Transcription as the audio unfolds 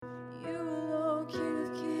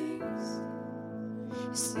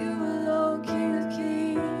Yes, you alone, King of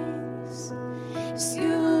Kings. Yes,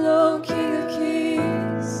 you alone, King of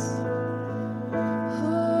Kings.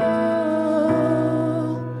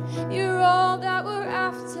 Oh, you're all that we're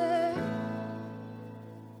after.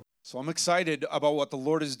 So I'm excited about what the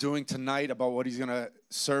Lord is doing tonight, about what he's going to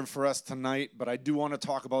serve for us tonight, but I do want to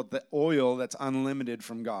talk about the oil that's unlimited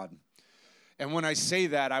from God. And when I say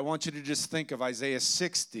that, I want you to just think of Isaiah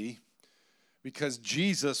 60, because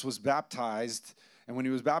Jesus was baptized, and when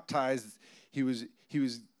he was baptized, he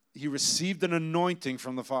received an anointing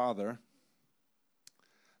from the Father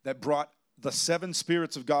that brought the 7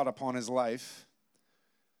 spirits of God upon his life.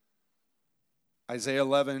 Isaiah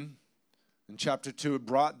 11 in chapter 2, it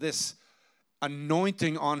brought this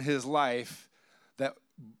anointing on his life that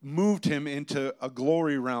moved him into a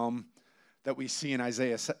glory realm that we see in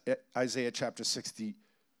Isaiah chapter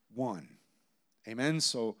 61. Amen?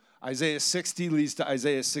 So Isaiah 60 leads to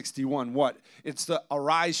Isaiah 61. What? It's the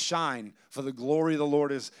arise, shine, for the glory of the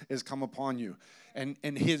Lord is come upon you. And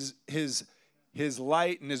his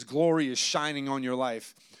light and his glory is shining on your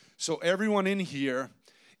life. So everyone in here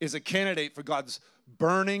is a candidate for God's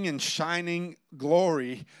burning and shining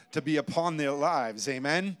glory to be upon their lives.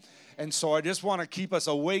 Amen? And so I just want to keep us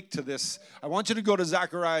awake to this. I want you to go to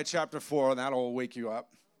Zechariah chapter 4, and that'll wake you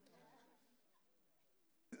up.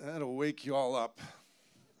 That'll wake you all up.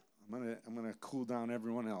 I'm gonna cool down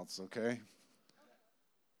everyone else, okay?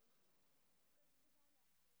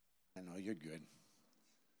 I know you're good.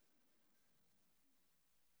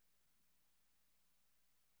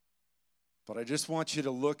 But I just want you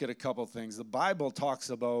to look at a couple things. The Bible talks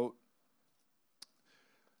about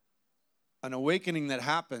an awakening that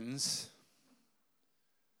happens.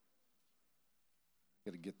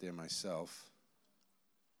 I've got to get there myself.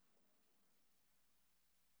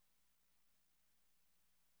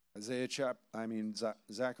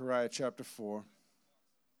 Zechariah chapter 4.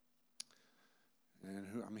 And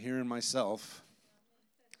I'm hearing myself.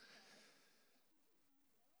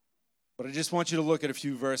 But I just want you to look at a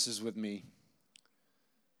few verses with me.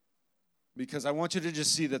 Because I want you to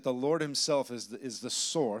just see that the Lord himself is the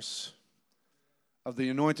source of the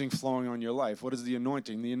anointing flowing on your life. What is the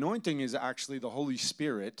anointing? The anointing is actually the Holy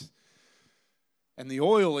Spirit. And the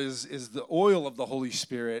oil is the oil of the Holy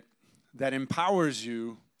Spirit that empowers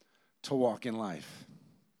you to walk in life.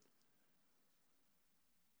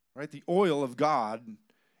 Right? The oil of God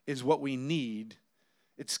is what we need.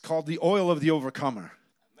 It's called the oil of the overcomer.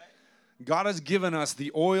 God has given us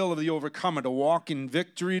the oil of the overcomer to walk in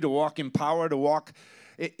victory, to walk in power, to walk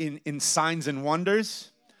in signs and wonders.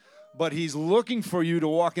 But he's looking for you to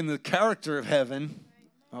walk in the character of heaven.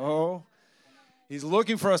 Oh, he's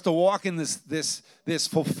looking for us to walk in this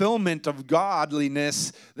fulfillment of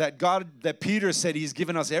godliness that Peter said he's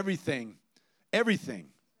given us everything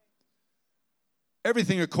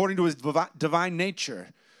according to his divine nature,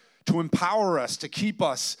 to empower us, to keep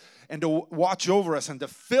us, and to watch over us and to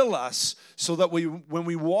fill us so that when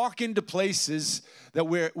we walk into places that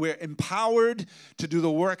we're empowered to do the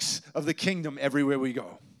works of the kingdom everywhere we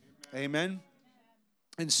go. Amen.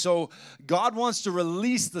 And so God wants to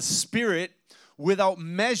release the Spirit without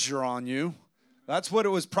measure on you. That's what it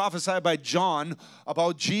was prophesied by John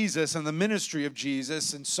about Jesus and the ministry of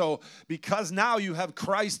Jesus. And so because now you have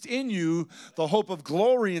Christ in you, the hope of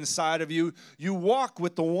glory inside of you, you walk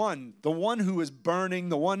with the one who is burning,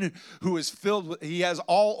 the one who is filled with, he has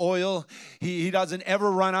all oil. He doesn't ever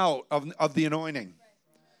run out of the anointing.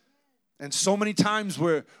 And so many times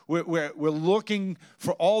we're looking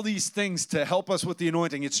for all these things to help us with the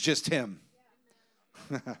anointing. It's just him.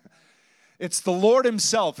 It's the Lord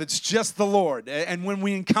himself. It's just the Lord. And when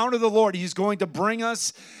we encounter the Lord, he's going to bring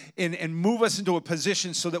us in and move us into a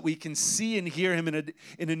position so that we can see and hear him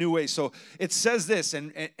in a new way. So it says this,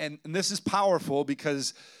 and this is powerful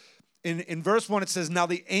because in verse 1 it says, "Now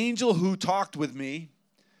the angel who talked with me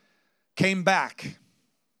came back."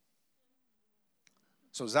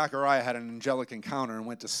 So Zechariah had an angelic encounter and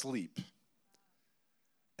went to sleep.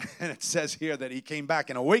 And it says here that he came back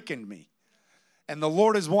and awakened me. And the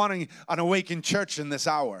Lord is wanting an awakened church in this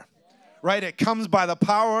hour, right? It comes by the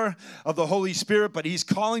power of the Holy Spirit, but he's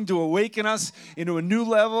calling to awaken us into a new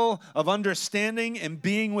level of understanding and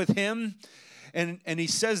being with him. And he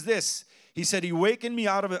says this. He said, he wakened me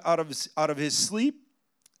out of his sleep.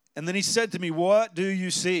 And then he said to me, "What do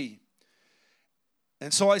you see?"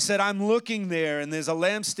 And so I said, "I'm looking there, and there's a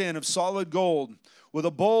lampstand of solid gold with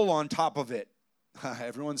a bowl on top of it."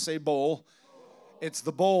 Everyone say bowl. It's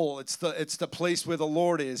the bowl. It's the place where the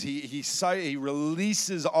Lord is. He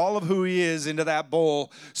releases all of who he is into that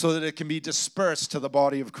bowl so that it can be dispersed to the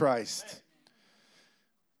body of Christ.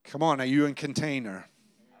 Come on, are you in container?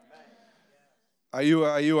 Are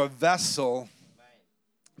you a vessel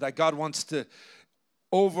that God wants to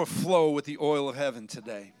overflow with the oil of heaven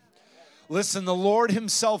today? Listen, the Lord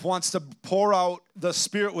himself wants to pour out the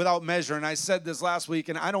Spirit without measure. And I said this last week,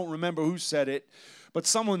 and I don't remember who said it, but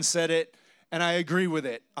someone said it, and I agree with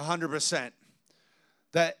it 100%.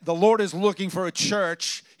 That the Lord is looking for a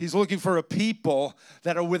church. He's looking for a people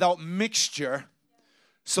that are without mixture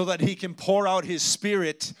so that he can pour out his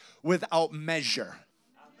Spirit without measure.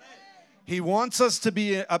 He wants us to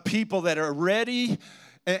be a people that are ready,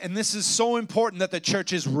 and this is so important that the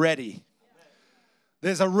church is ready.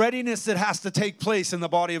 There's a readiness that has to take place in the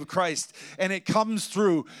body of Christ, and it comes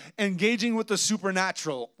through engaging with the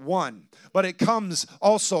supernatural, one. But it comes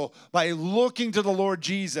also by looking to the Lord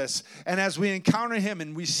Jesus. And as we encounter him,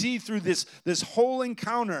 and we see through this whole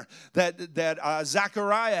encounter that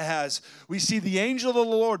Zechariah has, we see the angel of the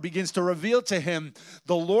Lord begins to reveal to him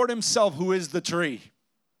the Lord himself, who is the tree,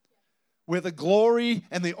 where the glory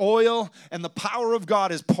and the oil and the power of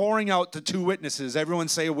God is pouring out to two witnesses. Everyone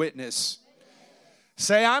say a witness.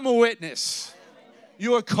 Say, I'm a witness.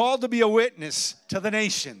 You are called to be a witness to the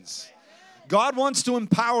nations. God wants to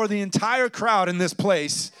empower the entire crowd in this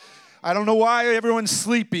place. I don't know why everyone's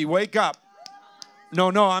sleepy. Wake up. No,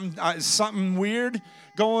 something weird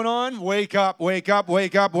going on. Wake up, wake up,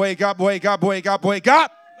 wake up, wake up, wake up, wake up, wake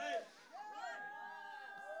up.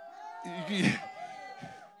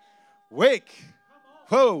 Wake.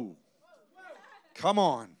 Whoa. Come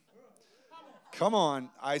on. Come on.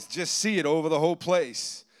 I just see it over the whole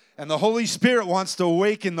place. And the Holy Spirit wants to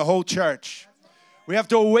awaken the whole church. We have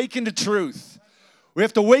to awaken to truth. We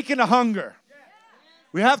have to awaken to hunger.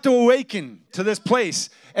 We have to awaken to this place.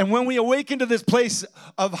 And when we awaken to this place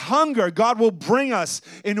of hunger, God will bring us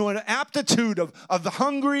into an aptitude of the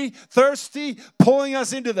hungry, thirsty, pulling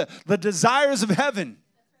us into the desires of heaven.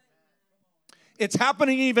 It's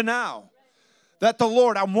happening even now. That the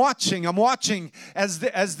Lord, I'm watching as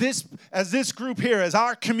this group here, as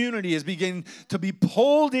our community is beginning to be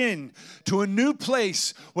pulled in to a new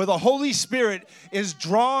place where the Holy Spirit is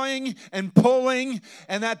drawing and pulling,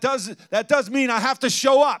 and that does mean I have to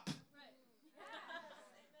show up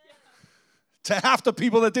to half the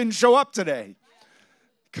people that didn't show up today.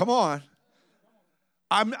 Come on.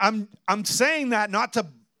 I'm saying that not to.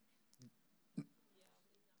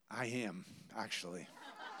 I am.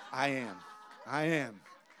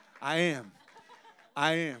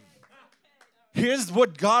 Here's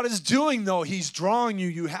what God is doing, though. He's drawing you.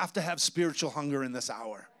 You have to have spiritual hunger in this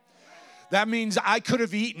hour. That means I could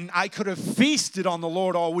have eaten, I could have feasted on the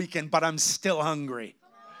Lord all weekend, but I'm still hungry.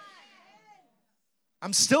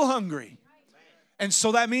 I'm still hungry. And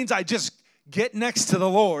so that means I just get next to the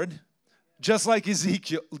Lord, just like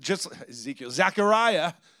Zechariah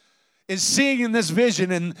is seeing in this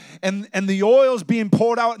vision, and the oil is being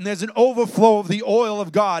poured out, and there's an overflow of the oil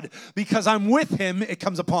of God. Because I'm with him, it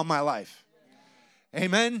comes upon my life.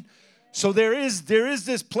 Amen. So there is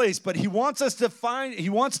this place, but he wants to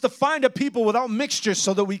find a people without mixture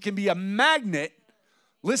so that we can be a magnet.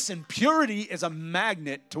 Listen, purity is a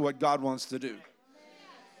magnet to what God wants to do.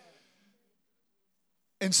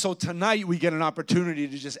 And so tonight we get an opportunity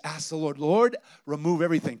to just ask the Lord, remove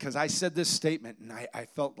everything. Because I said this statement, and I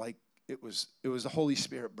felt like it was the Holy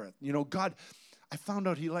Spirit breath. You know, God, I found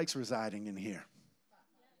out he likes residing in here.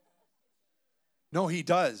 No, he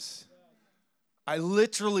does. I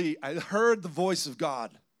heard the voice of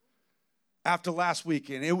God after last week,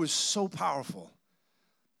 and it was so powerful.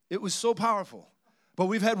 It was so powerful. But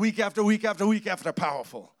we've had week after week after week after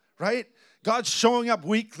powerful, right? God's showing up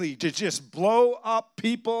weekly to just blow up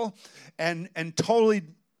people and totally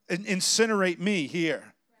incinerate me here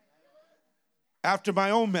after my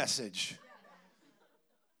own message.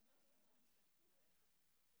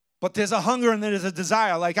 But there's a hunger and there's a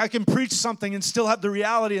desire. Like I can preach something and still have the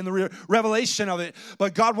reality and the revelation of it.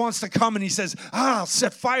 But God wants to come and he says, I'll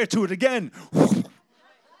set fire to it again.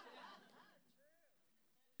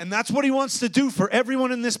 And that's what he wants to do for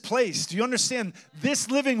everyone in this place. Do you understand? This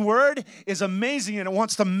living word is amazing and it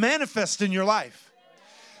wants to manifest in your life.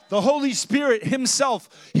 The Holy Spirit himself,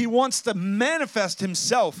 he wants to manifest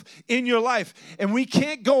himself in your life. And we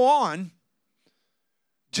can't go on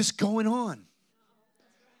just going on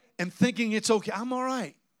and thinking it's okay. I'm all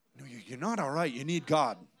right. No, you're not all right. You need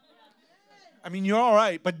God. I mean, you're all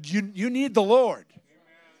right, but you need the Lord.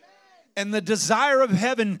 And the desire of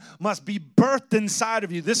heaven must be birthed inside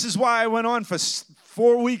of you. This is why I went on for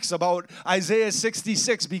 4 weeks about Isaiah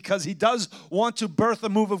 66, because he does want to birth a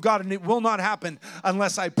move of God, and it will not happen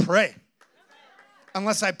unless I pray,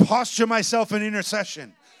 unless I posture myself in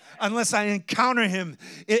intercession, unless I encounter him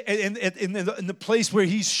in the place where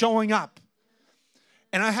he's showing up.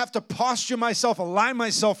 And I have to posture myself, align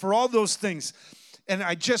myself for all those things. And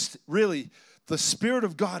I just really, the Spirit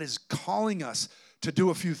of God is calling us to do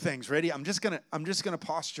a few things. Ready? I'm just gonna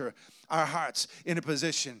posture our hearts in a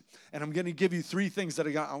position. And I'm gonna give you 3 things that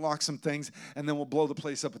are gonna unlock some things, and then we'll blow the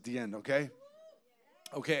place up at the end, okay?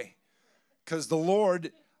 Okay. Because the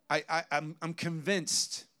Lord, I'm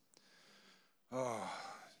convinced. Oh,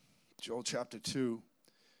 Joel chapter 2.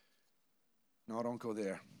 No, don't go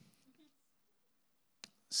there.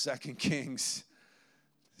 2 Kings.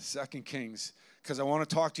 2 Kings. Because I want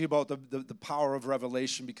to talk to you about the power of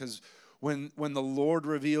revelation. Because when the Lord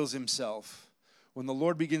reveals himself, when the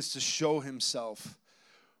Lord begins to show himself,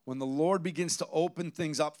 when the Lord begins to open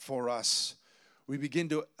things up for us, we begin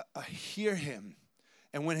to hear him.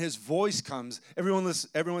 And when his voice comes,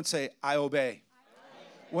 everyone say, I obey.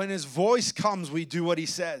 When his voice comes, we do what he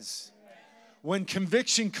says. When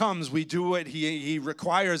conviction comes, we do what he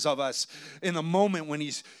requires of us in the moment when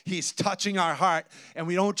he's touching our heart. And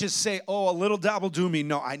we don't just say, oh, a little dabble do me.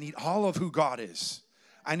 No, I need all of who God is.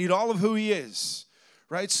 I need all of who he is.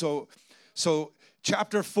 Right? So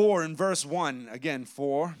chapter 4 and verse 1. Again,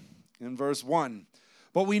 4 and verse 1.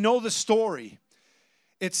 But we know the story.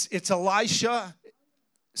 It's Elisha.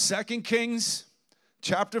 2 Kings,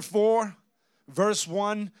 chapter 4, verse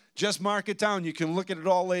 1. Just mark it down. You can look at it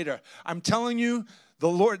all later. I'm telling you, the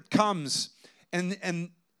Lord comes and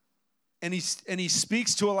he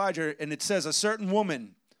speaks to Elijah, and it says, a certain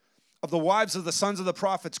woman of the wives of the sons of the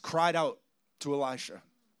prophets cried out to Elisha.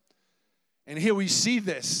 And here we see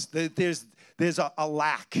this, that there's a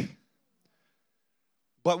lack.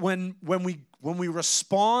 But when we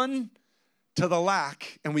respond to the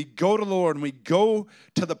lack, and we go to the Lord, and we go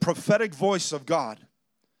to the prophetic voice of God,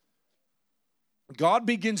 God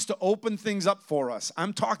begins to open things up for us.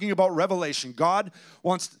 I'm talking about revelation. God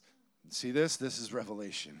wants to, see this? This is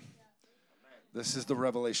revelation. This is the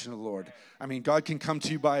revelation of the Lord. I mean, God can come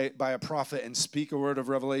to you by a prophet and speak a word of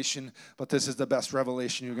revelation, but this is the best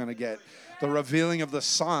revelation you're going to get. The revealing of the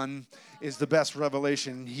Son is the best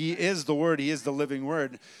revelation. He is the Word. He is the living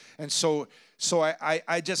Word. And so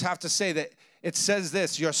I just have to say that it says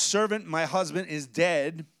this, your servant, my husband, is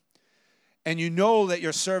dead, and you know that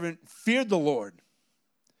your servant feared the Lord.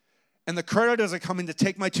 And the creditors are coming to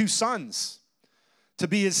take my 2 sons to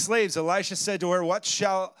be his slaves. Elisha said to her, what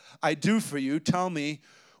shall I do for you? Tell me,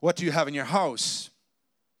 what do you have in your house?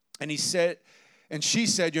 And she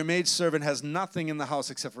said, your maidservant has nothing in the house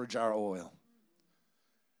except for a jar of oil.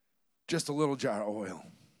 Just a little jar of oil.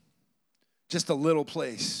 Just a little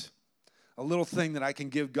place. A little thing that I can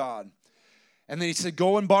give God. And then he said,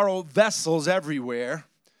 go and borrow vessels everywhere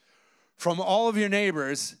from all of your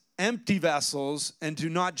neighbors, empty vessels, and do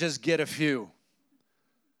not just get a few.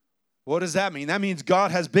 What does that mean? That means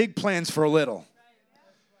God has big plans for a little.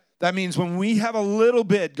 That means when we have a little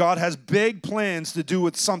bit, God has big plans to do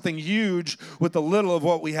with something huge with the little of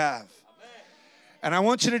what we have. And I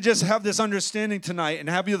want you to just have this understanding tonight and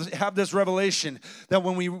have this revelation that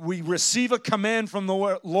when we receive a command from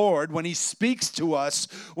the Lord, when he speaks to us,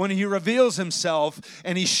 when he reveals himself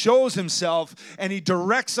and he shows himself and he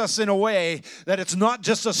directs us in a way that it's not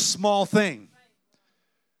just a small thing.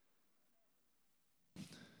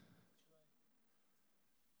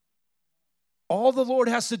 All the Lord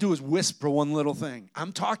has to do is whisper one little thing.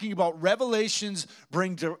 I'm talking about revelations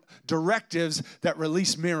bring directives that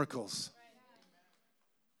release miracles.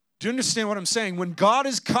 Do you understand what I'm saying? When God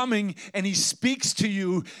is coming and he speaks to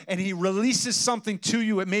you and he releases something to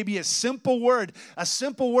you, it may be a simple word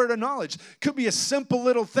of knowledge. It could be a simple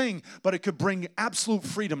little thing, but it could bring absolute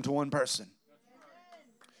freedom to one person.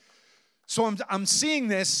 So I'm seeing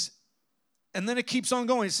this, and then it keeps on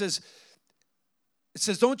going. It says,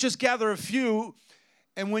 don't just gather a few,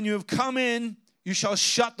 and when you have come in, you shall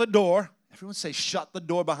shut the door. Everyone say, shut the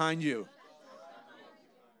door behind you.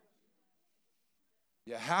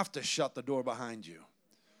 You have to shut the door behind you.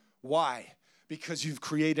 Why? Because you've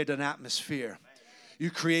created an atmosphere.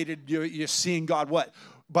 You're seeing God what?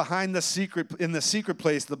 In the secret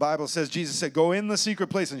place, the Bible says, Jesus said, go in the secret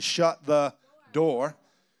place and shut the door.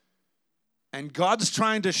 And God's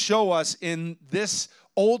trying to show us in this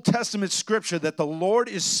Old Testament scripture that the Lord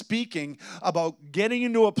is speaking about getting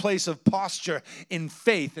into a place of posture in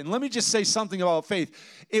faith. And let me just say something about faith.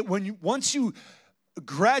 Once you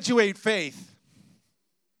graduate faith,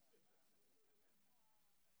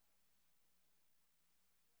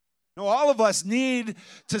 all of us need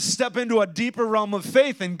to step into a deeper realm of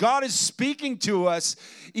faith. And God is speaking to us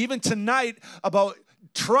even tonight about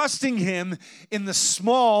trusting him in the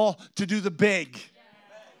small to do the big.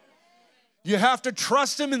 You have to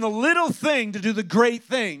trust him in the little thing to do the great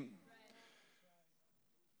thing.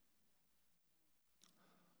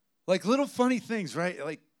 Like little funny things, right?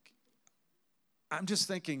 Like, I'm just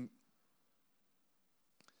thinking,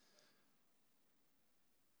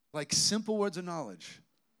 like simple words of knowledge.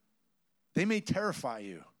 They may terrify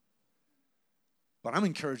you, but I'm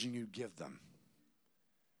encouraging you to give them.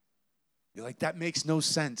 You're like, that makes no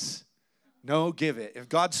sense. No, give it. If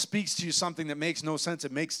God speaks to you something that makes no sense,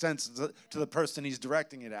 it makes sense to the person he's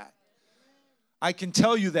directing it at. I can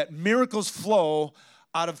tell you that miracles flow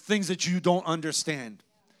out of things that you don't understand.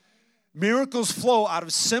 Miracles flow out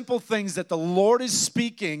of simple things that the Lord is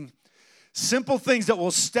speaking, simple things that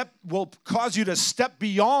will cause you to step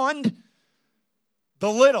beyond the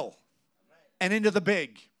little and into the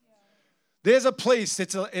big. There's a place,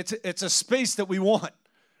 it's a space that we want,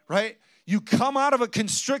 right? You come out of a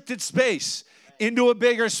constricted space into a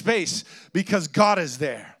bigger space because God is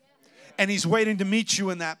there. And he's waiting to meet you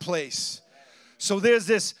in that place. So there's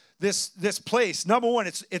this place. Number one,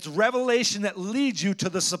 it's revelation that leads you to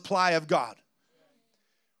the supply of God.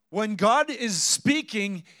 When God is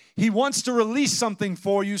speaking, he wants to release something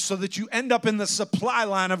for you so that you end up in the supply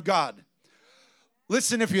line of God.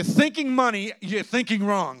 Listen, if you're thinking money, you're thinking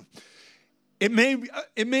wrong. It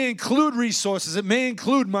may include resources, it may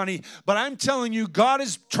include money, but I'm telling you, God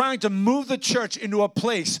is trying to move the church into a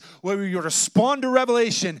place where we respond to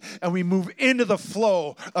revelation and we move into the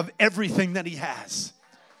flow of everything that he has.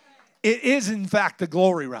 It is, in fact, the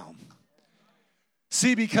glory realm.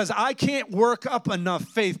 See, because I can't work up enough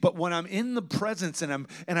faith, but when I'm in the presence and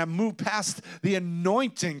I move past the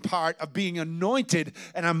anointing part of being anointed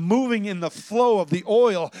and I'm moving in the flow of the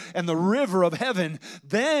oil and the river of heaven,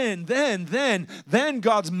 then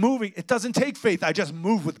God's moving. It doesn't take faith. I just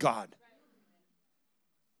move with God.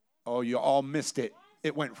 Oh, you all missed it.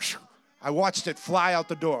 It went, I watched it fly out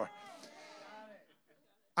the door.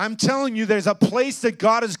 I'm telling you, there's a place that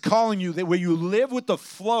God is calling you where you live with the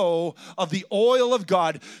flow of the oil of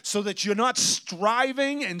God so that you're not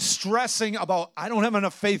striving and stressing about, I don't have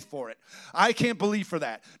enough faith for it. I can't believe for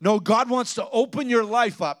that. No, God wants to open your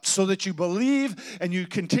life up so that you believe and you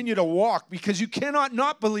continue to walk because you cannot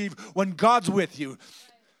not believe when God's with you.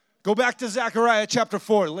 Go back to Zechariah chapter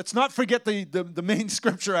 4. Let's not forget the main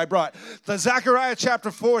scripture I brought. The Zechariah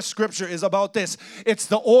chapter 4 scripture is about this. It's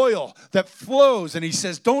the oil that flows. And he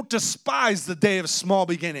says, don't despise the day of small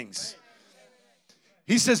beginnings.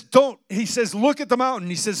 He says, look at the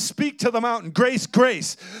mountain. He says, speak to the mountain. Grace,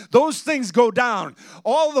 grace. Those things go down.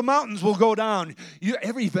 All the mountains will go down.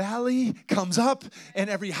 Every valley comes up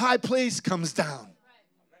and every high place comes down.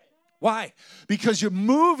 Why? Because you're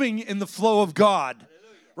moving in the flow of God.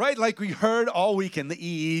 Right? Like we heard all weekend, the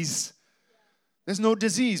ease. There's no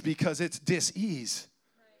disease because it's dis-ease.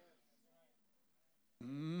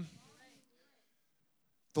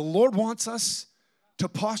 The Lord wants us to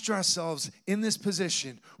posture ourselves in this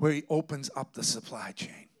position where he opens up the supply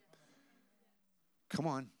chain. Come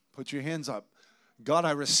on, put your hands up. God,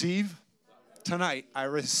 I receive tonight. I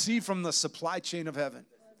receive from the supply chain of heaven.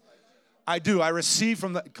 I do. I receive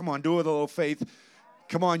from the, come on, do it with a little faith.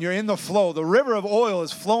 Come on, you're in the flow. The river of oil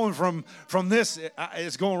is flowing from this.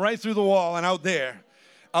 It's going right through the wall and out there,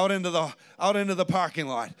 out into the parking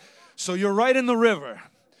lot. So you're right in the river.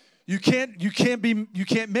 You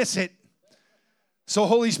can't miss it. So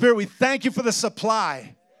Holy Spirit, we thank you for the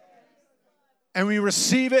supply. And we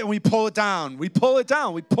receive it and we pull it down. We pull it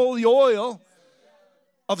down. We pull the oil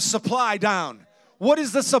of supply down. What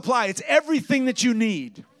is the supply? It's everything that you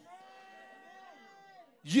need.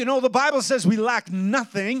 You know, the Bible says we lack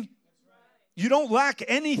nothing. You don't lack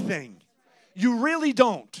anything. You really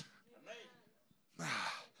don't.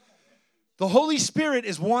 The Holy Spirit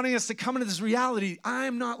is wanting us to come into this reality.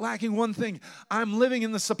 I'm not lacking one thing. I'm living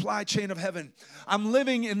in the supply chain of heaven. I'm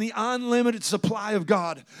living in the unlimited supply of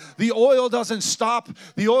God. The oil doesn't stop.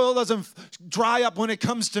 The oil doesn't dry up when it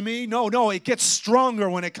comes to me. No, it gets stronger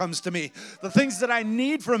when it comes to me. The things that I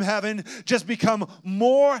need from heaven just become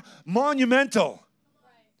more monumental.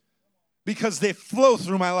 Because they flow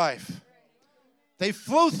through my life. They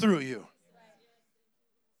flow through you.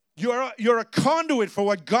 You're a conduit for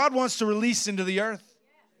what God wants to release into the earth.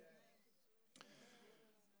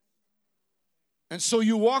 And so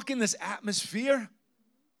you walk in this atmosphere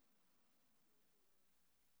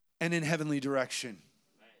and in heavenly direction.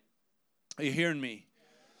 Are you hearing me?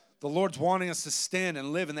 The Lord's wanting us to stand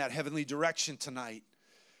and live in that heavenly direction tonight.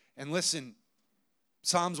 And listen,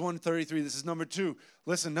 Psalms 133, this is number 2.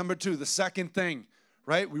 Listen, number 2, the second thing,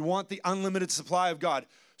 right? We want the unlimited supply of God.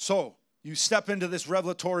 So you step into this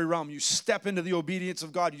revelatory realm. You step into the obedience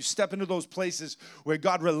of God. You step into those places where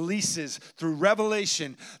God releases through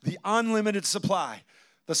revelation the unlimited supply.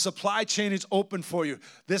 The supply chain is open for you.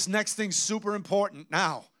 This next thing's super important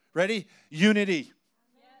now. Ready? Unity.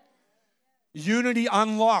 Unity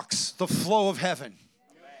unlocks the flow of heaven.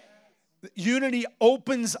 Unity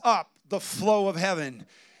opens up the flow of heaven.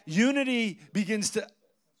 Unity begins to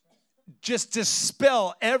just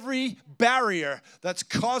dispel every barrier that's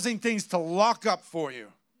causing things to lock up for you.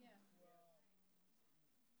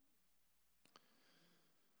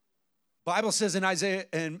 Bible says in Isaiah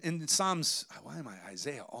and in Psalms, why am I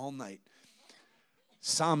Isaiah all night?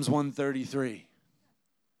 Psalms 133,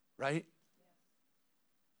 right?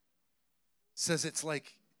 Says it's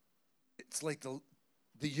like the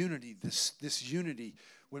unity, this unity,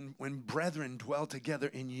 when brethren dwell together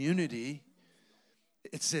in unity,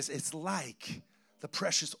 it says it's like the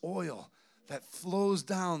precious oil that flows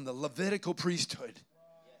down the Levitical priesthood,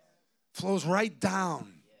 flows right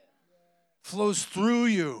down, flows through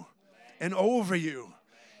you and over you.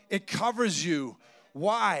 It covers you.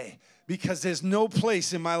 Why? Because there's no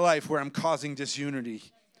place in my life where I'm causing disunity.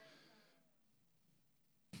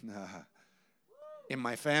 In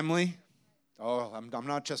my family, I'm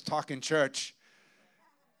not just talking church.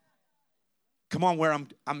 Come on, where I'm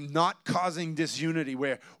not causing disunity,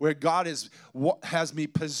 where God has me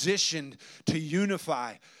positioned to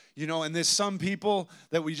unify. You know, and there's some people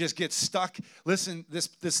that we just get stuck. Listen,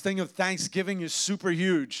 this thing of Thanksgiving is super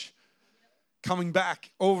huge. Coming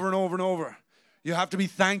back over and over and over. You have to be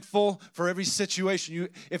thankful for every situation.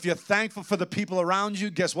 If you're thankful for the people around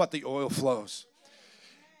you, guess what? The oil flows.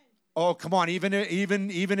 Oh, come on! Even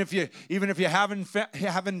if you're having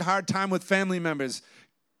a hard time with family members,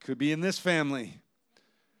 could be in this family.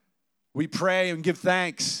 We pray and give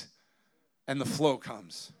thanks, and the flow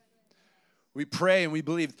comes. We pray and we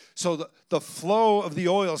believe. So the flow of the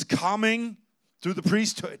oil is coming through the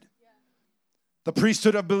priesthood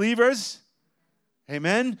of believers.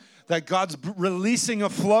 Amen. That God's releasing a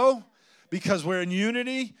flow because we're in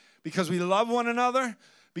unity, because we love one another,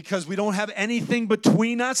 because we don't have anything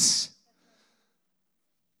between us.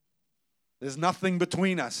 There's nothing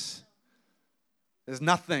between us. There's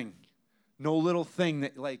nothing. No little thing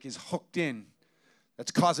that is hooked in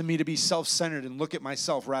that's causing me to be self-centered and look at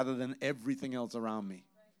myself rather than everything else around me.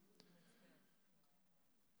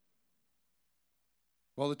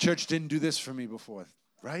 Well, the church didn't do this for me before,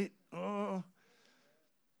 right? Oh.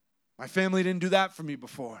 My family didn't do that for me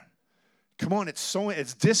before. Come on,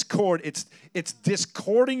 it's discord. It's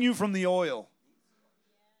discording you from the oil.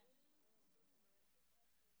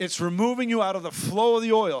 It's removing you out of the flow of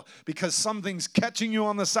the oil because something's catching you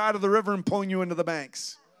on the side of the river and pulling you into the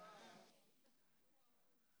banks.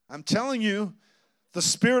 I'm telling you, the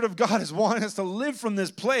Spirit of God is wanting us to live from this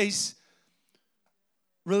place.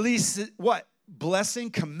 Release what? Blessing,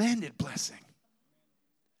 commanded blessing.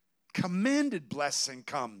 Commanded blessing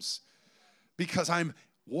comes because I'm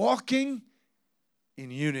walking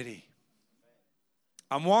in unity.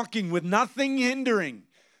 I'm walking with nothing hindering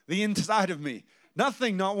the inside of me.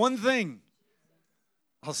 Nothing, not one thing.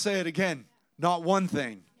 I'll say it again, not one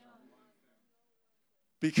thing.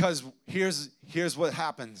 Because here's what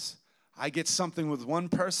happens. I get something with one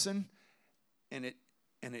person and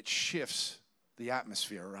it shifts the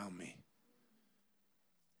atmosphere around me.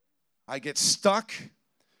 I get stuck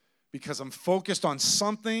because I'm focused on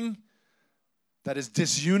something that is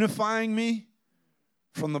disunifying me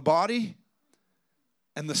from the body,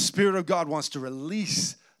 and the Spirit of God wants to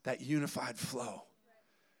release that unified flow.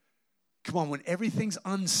 Come on, when everything's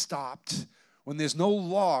unstopped, when there's no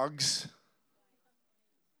logs,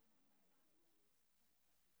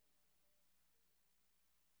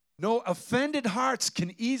 no offended hearts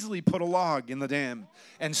can easily put a log in the dam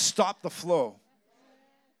and stop the flow.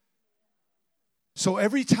 So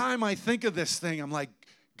every time I think of this thing, I'm like,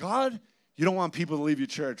 God, you don't want people to leave your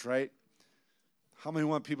church, right? How many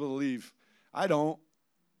want people to leave? I don't.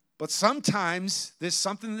 But sometimes there's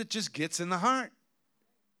something that just gets in the heart.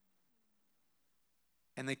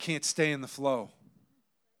 And they can't stay in the flow.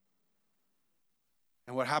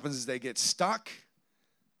 And what happens is they get stuck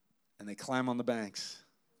and they climb on the banks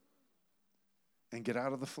and get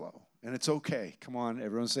out of the flow. And it's okay. Come on,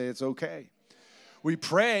 everyone say it's okay. We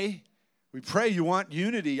pray you want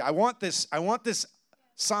unity. I want this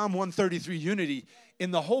Psalm 133 unity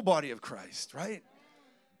in the whole body of Christ, right?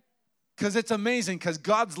 Because it's amazing, because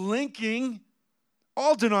God's linking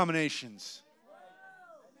all denominations.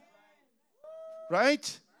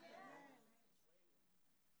 Right?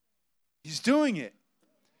 He's doing it.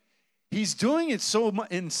 He's doing it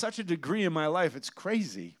in such a degree in my life, it's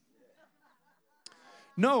crazy.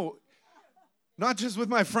 No, not just with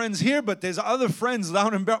my friends here, but there's other friends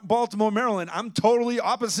down in Baltimore, Maryland. I'm totally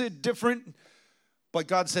opposite, different. But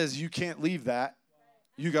God says, you can't leave that.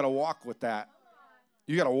 You got to walk with that.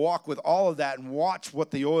 You got to walk with all of that and watch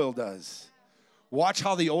what the oil does. Watch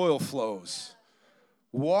how the oil flows.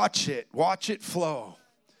 Watch it flow.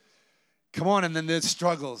 Come on, and then there's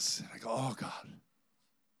struggles. I go, oh God.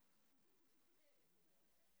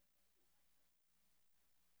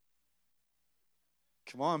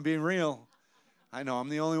 Come on, being real. I know, I'm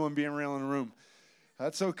the only one being real in the room.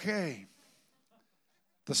 That's okay.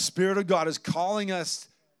 The Spirit of God is calling us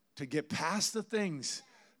to get past the things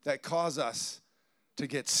that cause us to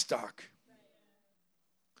get stuck.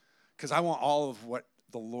 Because I want all of what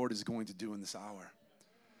the Lord is going to do in this hour.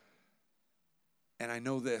 And I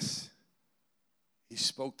know this. He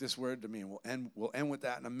spoke this word to me, and we'll end with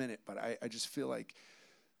that in a minute. But I just feel like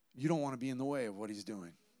you don't want to be in the way of what he's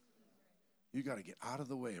doing. You got to get out of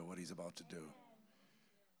the way of what he's about to do.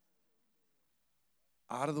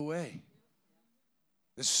 Out of the way.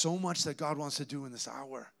 There's so much that God wants to do in this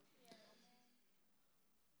hour.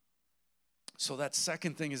 So that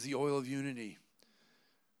second thing is the oil of unity.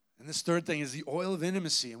 And this third thing is the oil of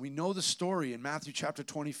intimacy. And we know the story in Matthew chapter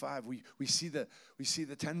 25. We see the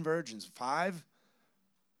 10 virgins. Five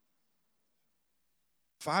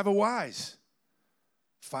are wise.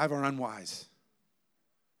 5 are unwise.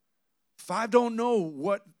 5 don't know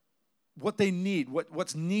what they need,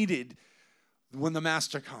 what's needed when the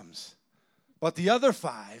master comes. But the other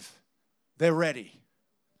 5, they're ready.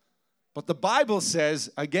 But the Bible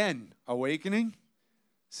says, again, awakening,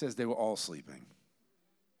 says they were all sleeping.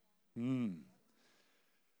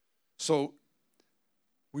 So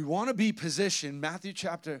we want to be positioned. Matthew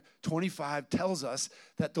chapter 25 tells us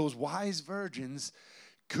that those wise virgins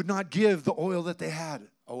could not give the oil that they had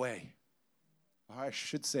away. Or I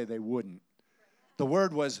should say they wouldn't. The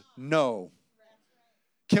word was no.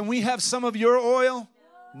 Can we have some of your oil?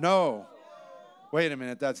 No. Wait a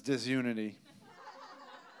minute, that's disunity.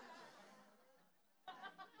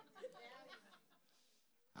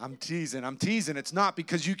 I'm teasing. It's not,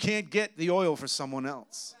 because you can't get the oil for someone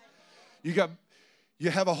else. You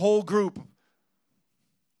have a whole group.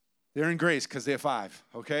 They're in grace because they're 5,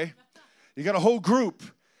 okay? You got a whole group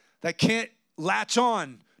that can't latch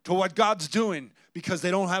on to what God's doing because they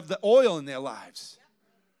don't have the oil in their lives.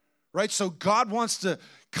 Right? So God wants to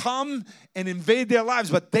come and invade their lives,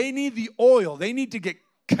 but they need the oil. They need to get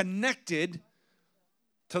connected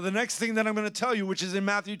to the next thing that I'm going to tell you, which is in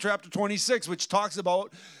Matthew chapter 26, which talks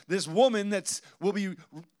about this woman that will be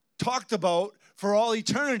talked about for all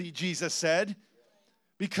eternity, Jesus said,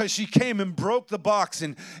 because she came and broke the box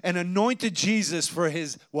and anointed Jesus for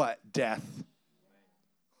his, what? Death.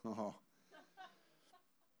 Oh.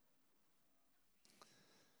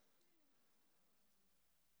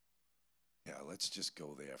 Yeah, let's just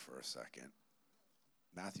go there for a second.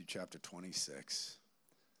 Matthew chapter 26.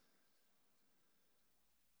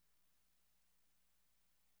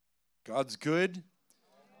 God's good.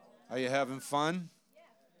 Are you having fun?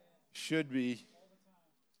 Should be.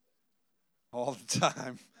 All the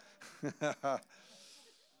time.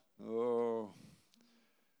 Oh.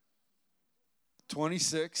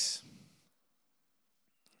 26.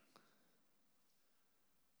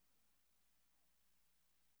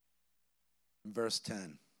 Verse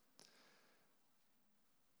 10.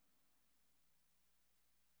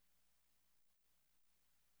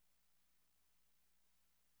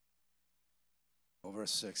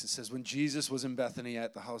 Verse 6, it says, when Jesus was in Bethany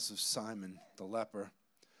at the house of Simon the leper,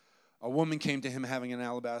 a woman came to him having an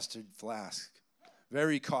alabaster flask,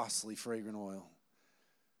 very costly fragrant oil,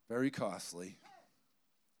 very costly.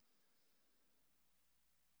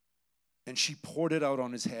 And she poured it out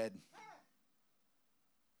on his head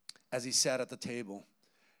as he sat at the table.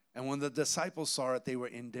 And when the disciples saw it, they were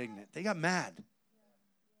indignant. They got mad.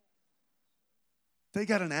 They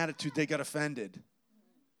got an attitude. They got offended.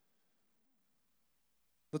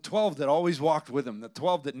 The 12 that always walked with him, the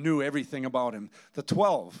 12 that knew everything about him, the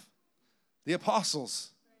 12, the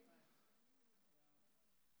apostles.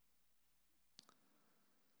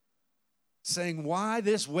 Saying, why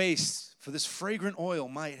this waste? For this fragrant oil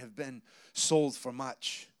might have been sold for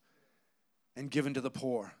much and given to the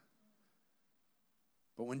poor.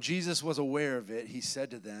 But when Jesus was aware of it, he said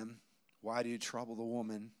to them, why do you trouble the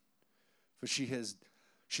woman? For she has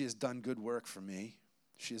done good work for me.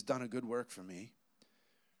 She has done a good work for me.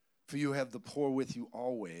 For you have the poor with you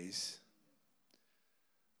always,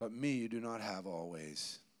 but me you do not have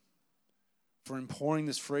always. For in pouring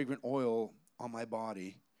this fragrant oil on my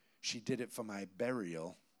body, she did it for my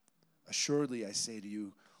burial. Assuredly, I say to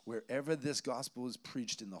you, wherever this gospel is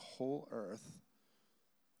preached in the whole earth,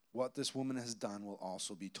 what this woman has done will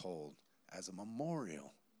also be told as a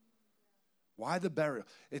memorial. Why the burial?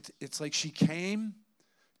 It's like she came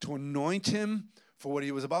to anoint him for what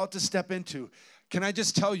he was about to step into. Can I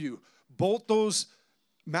just tell you, both those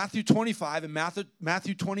Matthew 25 and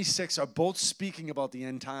Matthew 26 are both speaking about the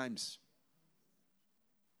end times.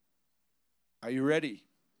 Are you ready?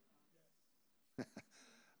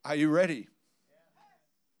 Are you ready?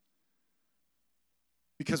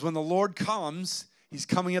 Because when the Lord comes, he's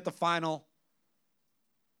coming at the final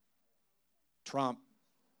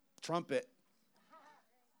trumpet.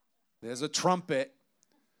 There's a trumpet.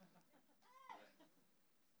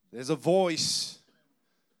 There's a voice.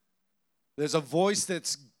 There's a voice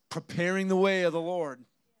that's preparing the way of the Lord.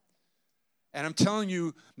 And I'm telling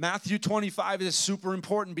you, Matthew 25 is super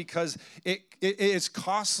important because it is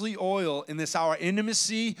costly oil in this hour.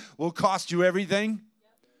 Intimacy will cost you everything.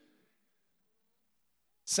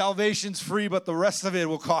 Salvation's free, but the rest of it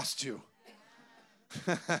will cost you.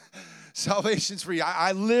 Salvation's free.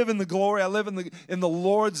 I live in the glory. I live in the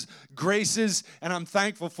Lord's graces, and I'm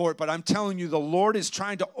thankful for it. But I'm telling you, the Lord is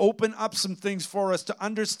trying to open up some things for us to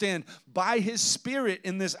understand by His Spirit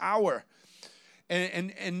in this hour.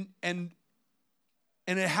 And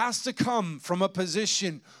it has to come from a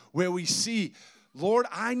position where we see, Lord,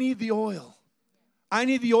 I need the oil. I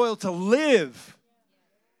need the oil to live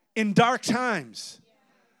in dark times.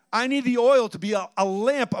 I need the oil to be a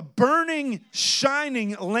lamp, a burning,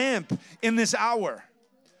 shining lamp in this hour.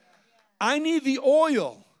 I need the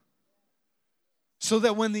oil so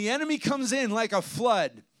that when the enemy comes in like a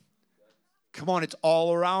flood, come on, it's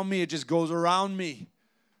all around me. It just goes around me.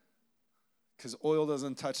 Because oil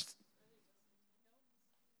doesn't touch.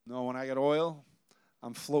 No, when I get oil,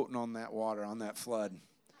 I'm floating on that water, on that flood.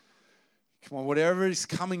 Come on, whatever is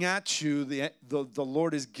coming at you, the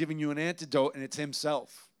Lord is giving you an antidote, and it's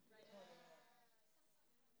Himself.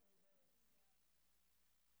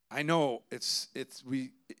 I know it's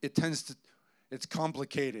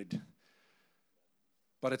complicated,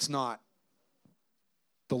 but it's not.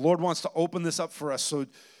 The Lord wants to open this up for us.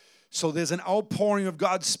 So there's an outpouring of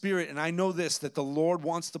God's Spirit, and I know this, that the Lord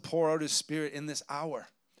wants to pour out His Spirit in this hour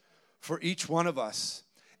for each one of us.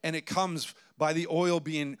 And it comes by the oil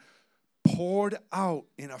being poured out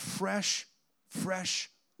in a fresh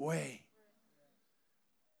way.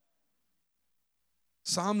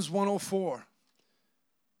 Psalms 104.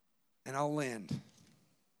 And I'll land.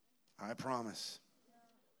 I promise.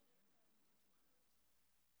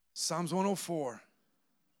 Psalms 104.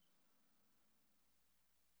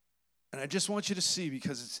 And I just want you to see,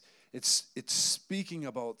 because it's speaking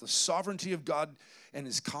about the sovereignty of God and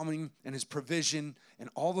His coming and His provision and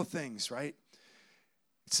all the things, right?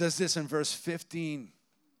 It says this in verse 15.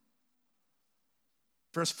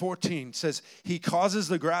 Verse 14 says, He causes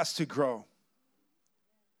the grass to grow.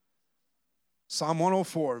 Psalm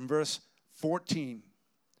 104 in verse 14.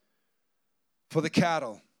 For the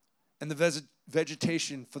cattle and the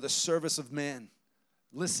vegetation for the service of man.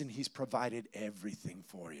 Listen, He's provided everything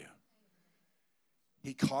for you.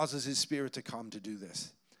 He causes His Spirit to come to do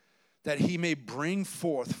this, that He may bring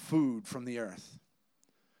forth food from the earth.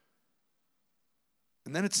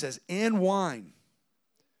 And then it says, and wine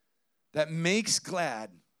that makes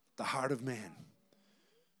glad the heart of man.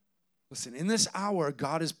 Listen, in this hour,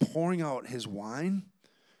 God is pouring out His wine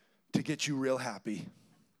to get you real happy.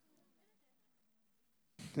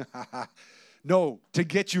 No, to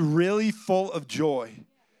get you really full of joy.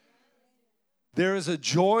 There is a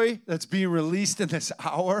joy that's being released in this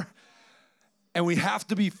hour, and we have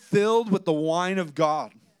to be filled with the wine of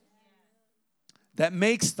God that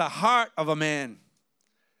makes the heart of a man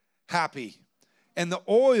happy, and the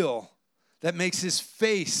oil that makes his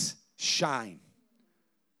face shine.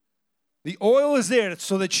 The oil is there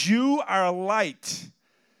so that you are a light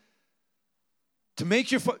to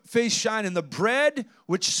make your face shine, and the bread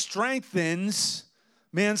which strengthens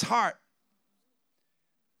man's heart.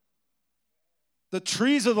 The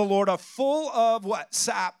trees of the Lord are full of what?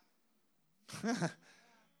 Sap.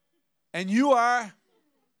 And you are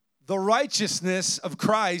the righteousness of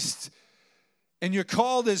Christ, and you're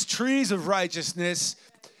called as trees of righteousness,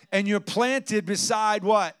 and you're planted beside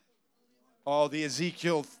what? Oh, the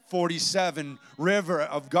Ezekiel 47 river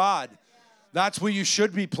of God. That's where you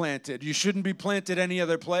should be planted. You shouldn't be planted any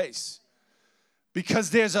other place. Because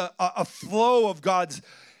there's a flow of God's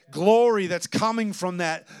glory that's coming from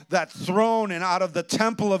that throne and out of the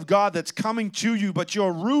temple of God that's coming to you, but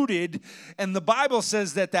you're rooted. And the Bible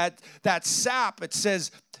says that sap, it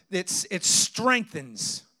says it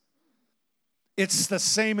strengthens. It's the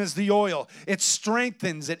same as the oil. It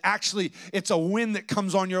strengthens. It's a wind that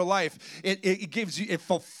comes on your life. It gives you, it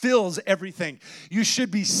fulfills everything. You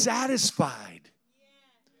should be satisfied.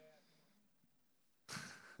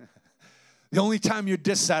 The only time you're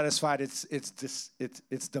dissatisfied,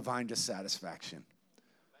 it's divine dissatisfaction.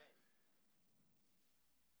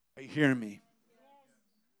 Are you hearing me?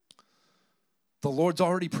 The Lord's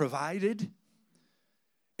already provided,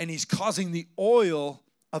 and he's causing the oil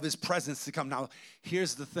of his presence to come. Now,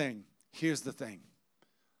 here's the thing.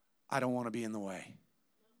 I don't want to be in the way.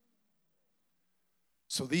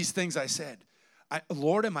 So these things I said,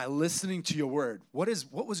 Lord, am I listening to your word? What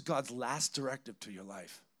was God's last directive to your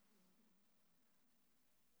life?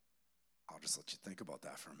 I'll just let you think about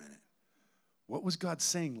that for a minute. What was God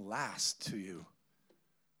saying last to you?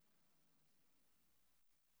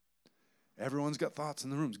 Everyone's got thoughts in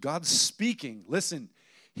the rooms. God's speaking. Listen,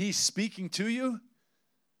 he's speaking to you,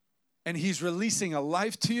 and he's releasing a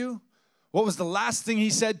life to you. What was the last thing he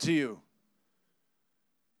said to you?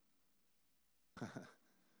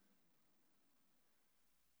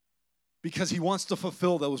 Because he wants to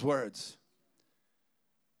fulfill those words.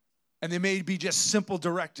 And they may be just simple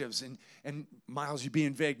directives. And Miles, you're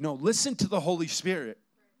being vague. No, listen to the Holy Spirit.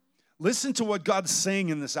 Listen to what God's saying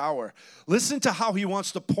in this hour. Listen to how he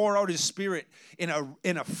wants to pour out his Spirit in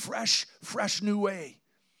a fresh new way.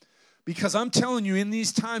 Because I'm telling you, in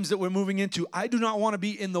these times that we're moving into, I do not want to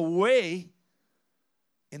be in the way.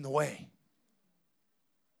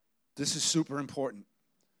 This is super important.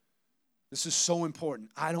 This is so important.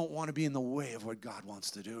 I don't want to be in the way of what God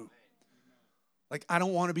wants to do. Like, I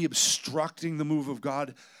don't want to be obstructing the move of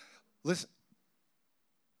God. Listen,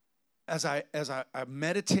 as I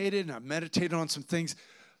meditated, and I meditated on some things,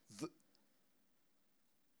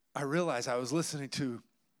 I realized I was listening to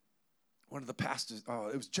one of the pastors,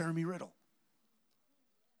 it was Jeremy Riddle,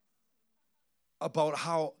 about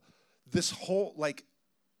how this whole, like,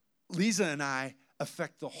 Lisa and I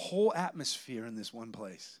affect the whole atmosphere in this one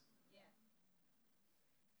place.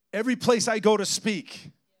 Every place I go to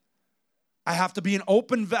speak, I have to be an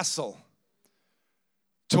open vessel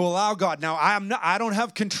to allow God. Now, I don't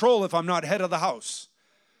have control if I'm not head of the house,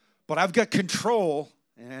 but I've got control,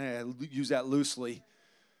 and I use that loosely.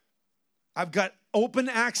 I've got open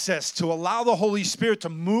access to allow the Holy Spirit to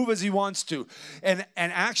move as he wants to. And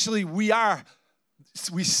actually, we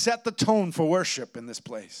set the tone for worship in this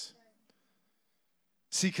place.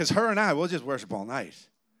 See, because her and I, we'll just worship all night.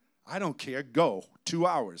 I don't care. Go 2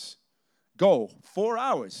 hours. Go 4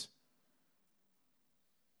 hours.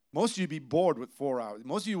 Most of you would be bored with 4 hours.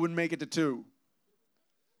 Most of you wouldn't make it to 2.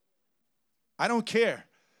 I don't care.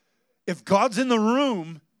 If God's in the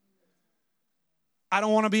room, I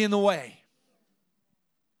don't want to be in the way.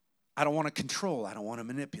 I don't want to control. I don't want to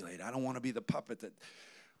manipulate. I don't want to be the puppet that,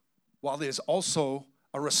 while there's also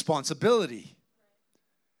a responsibility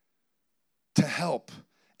to help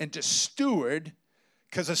and to steward,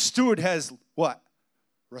 because a steward has what?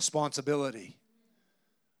 Responsibility.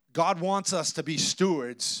 God wants us to be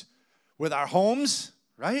stewards with our homes,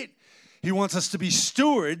 right? He wants us to be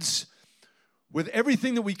stewards with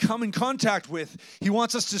everything that we come in contact with. He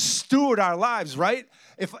wants us to steward our lives, right?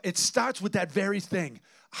 If it starts with that very thing,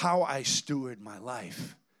 how I steward my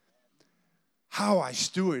life, how I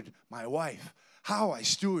steward my wife, how I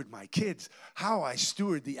steward my kids, how I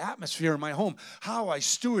steward the atmosphere in my home, how I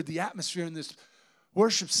steward the atmosphere in this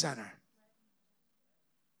worship center,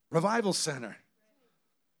 revival center.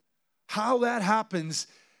 How that happens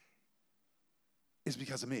is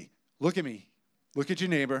because of me. Look at me. Look at your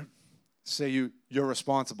neighbor. Say you're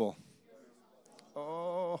responsible.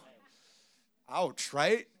 Oh, ouch,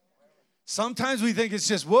 right? Sometimes we think it's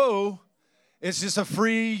just, whoa, it's just a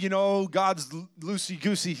free, God's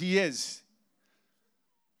loosey-goosey. He is.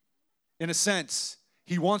 In a sense,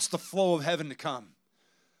 he wants the flow of heaven to come.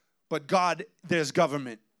 But God, there's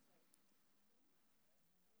government.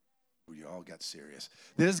 You all got serious.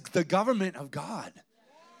 There's the government of God.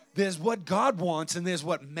 There's what God wants and there's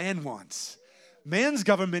what man wants. Man's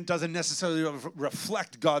government doesn't necessarily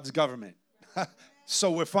reflect God's government.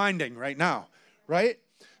 So we're finding right now, right?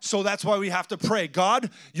 So that's why we have to pray. God,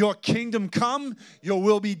 your kingdom come, your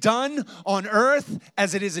will be done on earth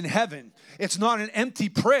as it is in heaven. It's not an empty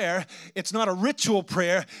prayer. It's not a ritual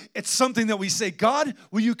prayer. It's something that we say, God,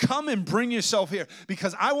 will you come and bring yourself here?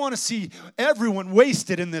 Because I want to see everyone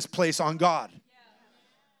wasted in this place on God.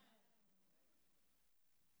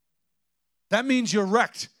 That means you're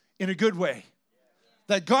wrecked in a good way.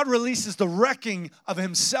 That God releases the wrecking of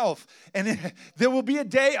himself. And there will be a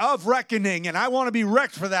day of reckoning, and I want to be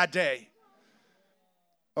wrecked for that day.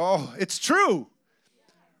 Oh, it's true.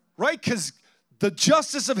 Right? Because the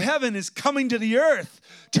justice of heaven is coming to the earth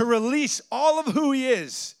to release all of who he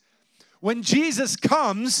is. When Jesus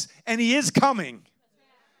comes, and he is coming,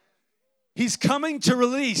 he's coming to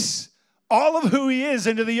release all of who he is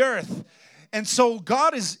into the earth. And so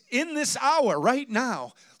God is in this hour right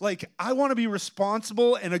now. Like, I want to be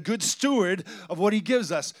responsible and a good steward of what he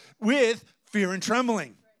gives us with fear and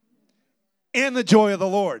trembling and the joy of the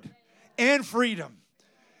Lord and freedom.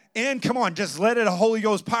 And come on, just let it a Holy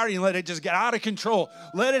Ghost party and let it just get out of control.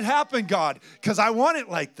 Let it happen, God, because I want it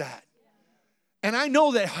like that. And I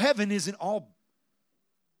know that heaven isn't all.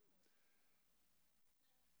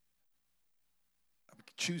 I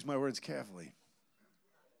choose my words carefully.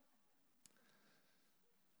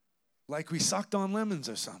 Like we sucked on lemons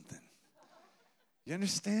or something. You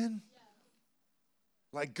understand?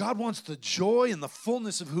 Like God wants the joy and the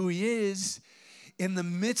fullness of who He is in the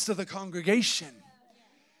midst of the congregation.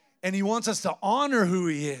 And He wants us to honor who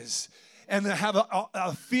He is and to have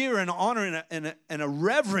a fear and honor and a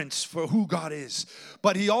reverence for who God is.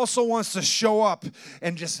 But He also wants to show up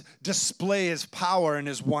and just display His power and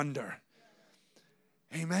His wonder.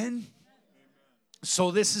 Amen?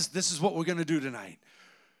 So this is what we're going to do tonight.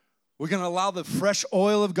 We're going to allow the fresh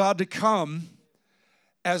oil of God to come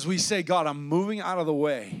as we say, God, I'm moving out of the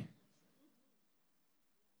way.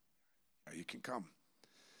 You can come.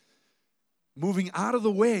 Moving out of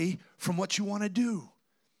the way from what you want to do.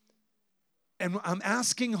 And I'm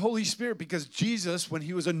asking Holy Spirit because Jesus, when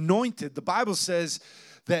He was anointed, the Bible says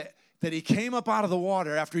that He came up out of the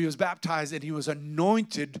water after He was baptized and He was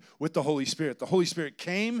anointed with the Holy Spirit. The Holy Spirit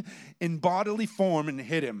came in bodily form and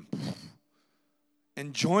hit Him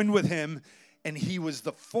and joined with Him, and He was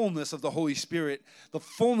the fullness of the Holy Spirit, the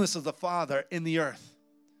fullness of the Father in the earth.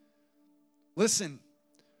 Listen,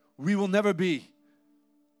 we will never be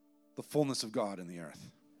the fullness of God in the earth.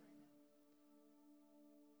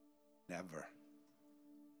 Never.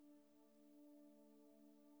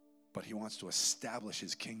 But He wants to establish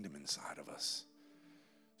His kingdom inside of us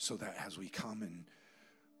so that as we come and,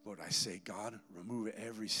 Lord, I say, God, remove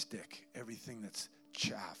every stick, everything that's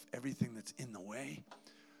chaff, everything that's in the way.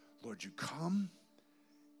 Lord, you come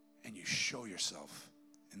and you show yourself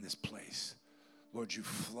in this place. Lord, you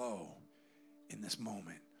flow in this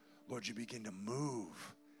moment. Lord, you begin to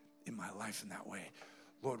move in my life in that way.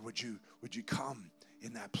 Lord, would you come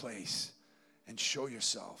in that place and show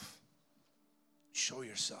yourself? Show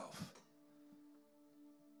yourself.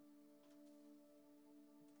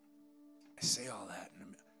 I say all that,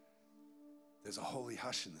 and there's a holy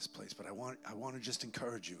hush in this place, but I want to just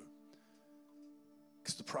encourage you.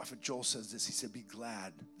 Because the prophet Joel says this. He said, be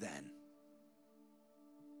glad then.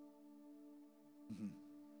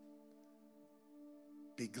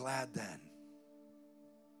 Be glad then.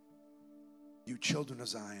 You children of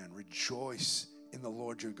Zion, rejoice in the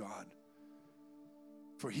Lord your God.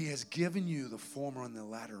 For He has given you the former and the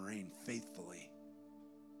latter rain faithfully.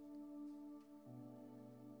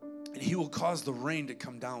 And He will cause the rain to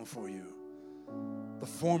come down for you. The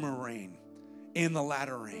former rain and the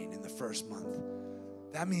latter rain in the first month.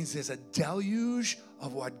 That means there's a deluge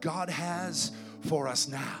of what God has for us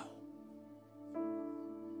now.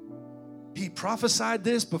 He prophesied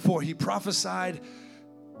this before He prophesied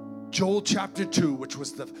Joel chapter 2, which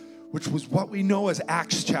was what we know as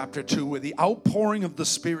Acts chapter 2, where the outpouring of the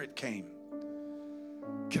Spirit came.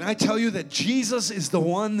 Can I tell you that Jesus is the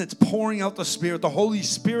one that's pouring out the Spirit? The Holy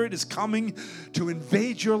Spirit is coming to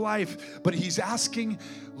invade your life, but He's asking,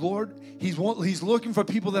 Lord, He's looking for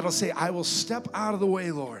people that'll say, I will step out of the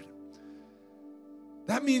way, Lord.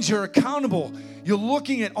 That means you're accountable. You're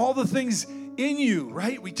looking at all the things in you,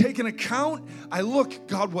 right? We take an account. I look,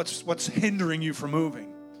 God, what's hindering you from moving?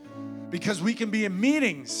 Because we can be in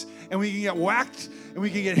meetings and we can get whacked and we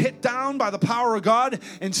can get hit down by the power of God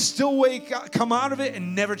and still come out of it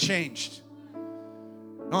and never changed.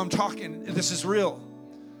 No, I'm talking, this is real.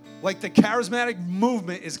 Like the charismatic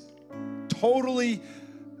movement is totally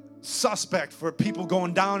suspect for people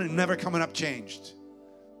going down and never coming up changed.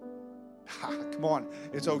 Come on,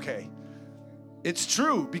 it's okay. It's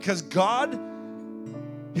true because God,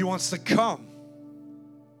 He wants to come.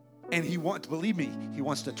 And believe me, He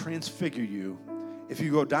wants to transfigure you. If you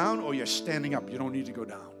go down or you're standing up, you don't need to go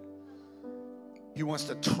down. He wants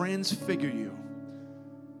to transfigure you.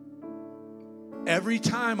 Every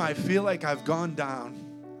time I feel like I've gone down,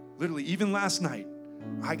 literally, even last night,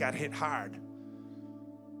 I got hit hard.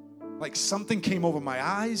 Like something came over my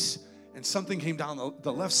eyes and something came down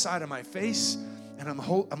the left side of my face. And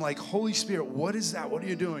I'm like, Holy Spirit, what is that? What are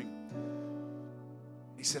you doing?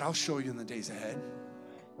 He said, I'll show you in the days ahead.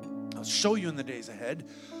 I'll show you in the days ahead.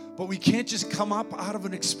 But we can't just come up out of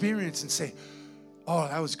an experience and say, oh,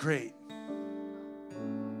 that was great.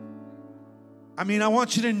 I mean, I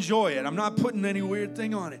want you to enjoy it. I'm not putting any weird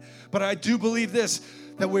thing on it. But I do believe this,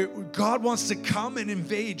 that God wants to come and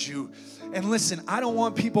invade you. And listen, I don't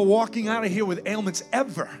want people walking out of here with ailments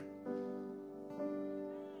ever.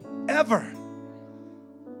 Ever.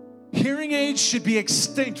 Hearing aids should be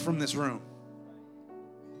extinct from this room.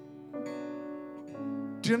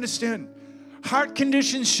 Do you understand? Heart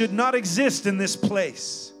conditions should not exist in this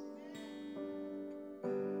place.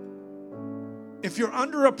 If you're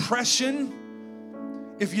under oppression,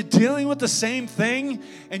 if you're dealing with the same thing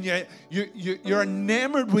and you're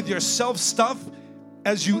enamored with your self stuff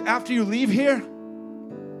after you leave here,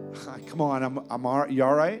 come on, you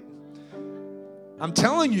all right? I'm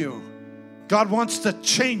telling you, God wants to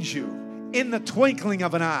change you in the twinkling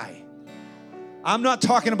of an eye. I'm not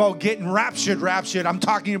talking about getting raptured. I'm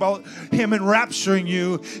talking about Him enrapturing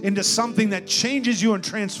you into something that changes you and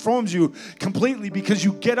transforms you completely, because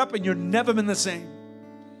you get up and you've never been the same.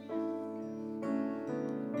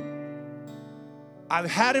 I've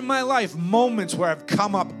had in my life moments where I've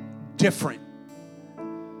come up different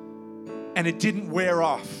and it didn't wear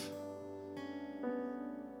off.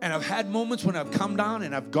 And I've had moments when I've come down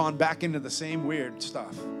and I've gone back into the same weird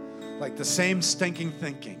stuff, like the same stinking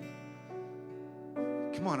thinking.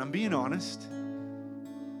 Come on, I'm being honest.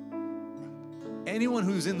 Anyone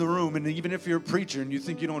who's in the room, and even if you're a preacher and you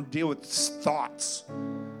think you don't deal with thoughts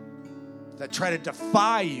that try to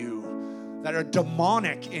defy you, that are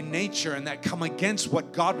demonic in nature and that come against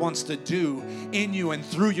what God wants to do in you and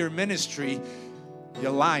through your ministry,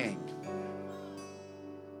 you're lying.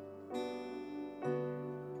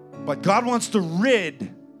 But God wants to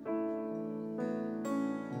rid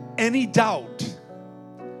any doubt,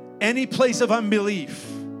 any place of unbelief,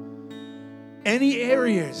 any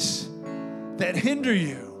areas that hinder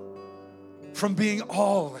you from being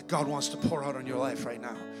all that God wants to pour out on your life right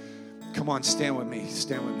now. Come on, stand with me,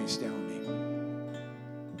 stand with me, stand with me.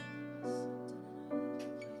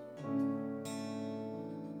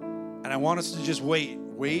 And I want us to just wait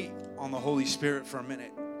on the Holy Spirit for a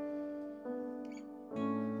minute.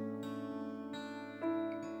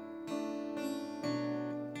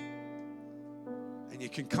 You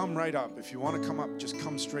can come right up. If you want to come up, just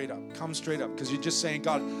come straight up. Come straight up, because you're just saying,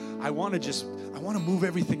 God, I want to move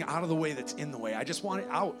everything out of the way that's in the way. I just want it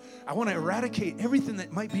out. I want to eradicate everything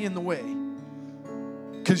that might be in the way,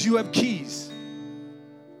 because you have keys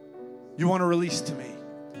you want to release to me.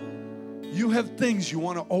 You have things you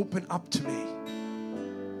want to open up to me.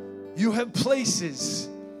 You have places.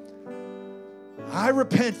 I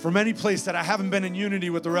repent from any place that I haven't been in unity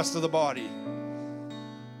with the rest of the body.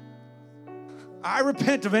 I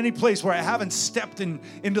repent of any place where I haven't stepped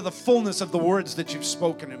into the fullness of the words that you've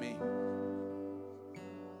spoken to me.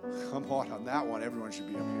 Come on that one. Everyone should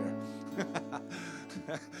be up here.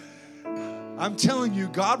 I'm telling you,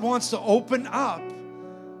 God wants to open up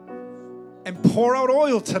and pour out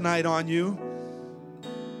oil tonight on you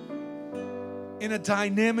in a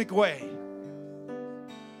dynamic way.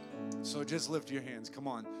 So just lift your hands. Come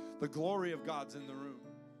on. The glory of God's in the room.